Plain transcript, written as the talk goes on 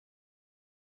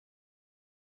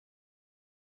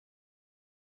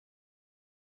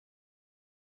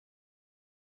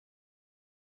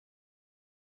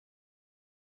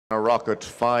A Rocket,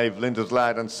 5 Linda's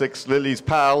Lad, and 6 Lily's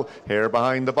Pal here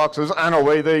behind the boxes, and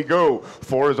away they go.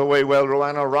 4 is away well,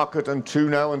 Roanna Rocket, and 2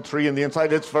 now, and 3 in the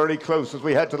inside. It's very close as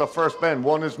we head to the first bend.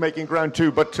 1 is making ground,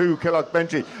 2, but 2 KILLOUGH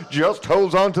BENJY just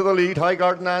holds on to the lead.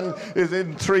 Highgarden Ann is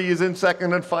in 3, is in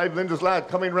second, and 5 Linda's Lad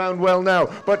coming round well now,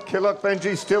 but KILLOUGH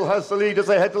BENJY still has the lead as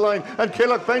they head to line, and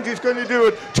KILLOUGH BENJY's going to do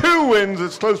it. 2 wins.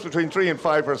 It's close between 3 and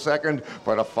 5 for second,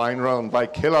 but a fine run by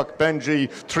KILLOUGH BENJY.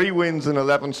 3 wins in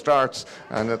 11 starts,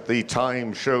 and at the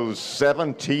time shows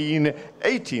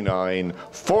 17:89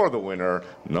 for the winner,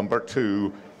 number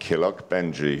 2, KILLOUGH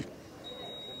BENJY.